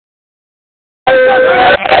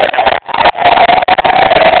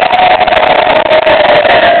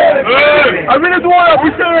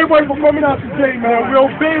everybody for coming out today, man. We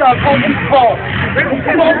obeyed our country's call. We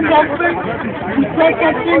saw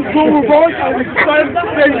something, go reverse, and we decided to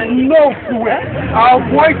say no to it. Our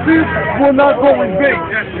voices will not go in vain.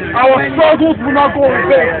 Our struggles will not go in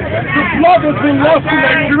vain. The blood that's been lost in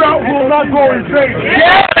Nigeria will not go in vain.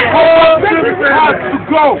 Yes! Corruption has to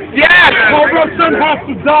go. Yes! Corruption has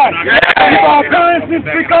to die. Yes! If our parents didn't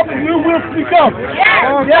speak up, we will speak up.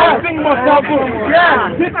 Yes! Something must happen.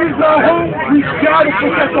 Yes! This is our home. We gotta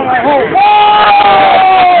protect our home.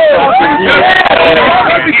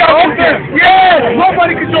 Yes!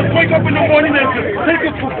 Nobody can just wake up in the morning and just take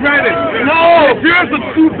it for granted. No! Nigerians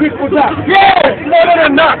are too big for that. Yes! More than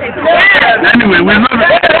enough. Yes! Anyway, we're not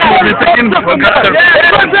taking for granted.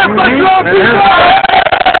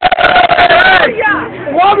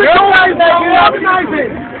 What we doing is that we're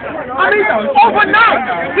organizing. I mean,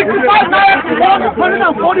 overnight, 65 naira to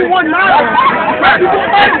 141 naira.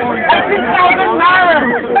 18,000 naira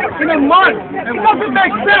in a month. It doesn't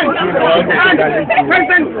make sense. And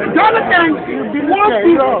President Jonathan wants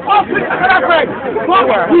to operate the celebrate. But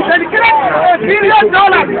we dedicated $1 billion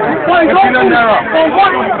for his own food for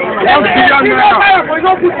 1 year. $1 billion for his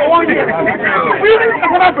own food for 1 year. We didn't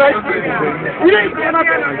celebrate. We didn't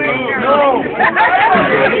celebrate. No.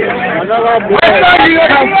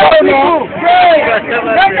 People, pray!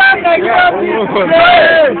 Let us Nigeria people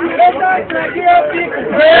pray! Let us Nigeria people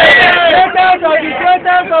pray! Let us of the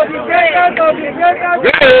greatest of the greatest of the greatest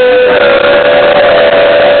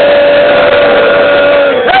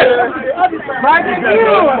by the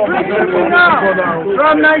view now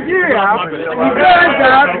from Nigeria, we say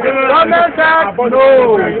that government said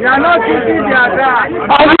no, they are not using their dad.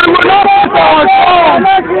 And we will not vote for our own. They are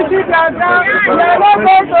not using their dad. We are not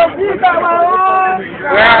going to beat our own.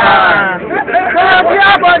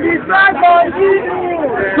 Everybody try to continue.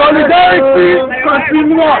 Solidarity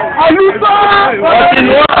continue. Alusa!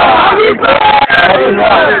 Alusa!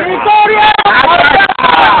 Victoria!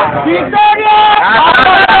 Victoria!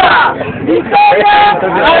 Victoria!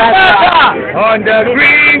 On the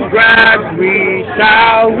green grass we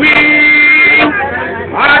shall win.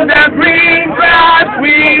 On the green grass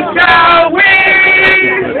we shall win.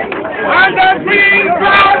 On the green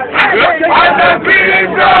grass, on the green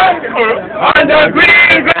grass, on the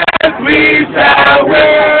green grass we shall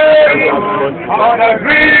win. On the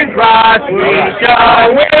green grass we shall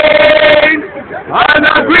win. On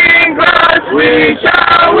the green grass we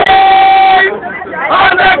shall win.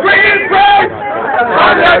 On the green grass,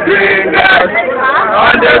 on the green grass,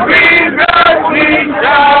 on the green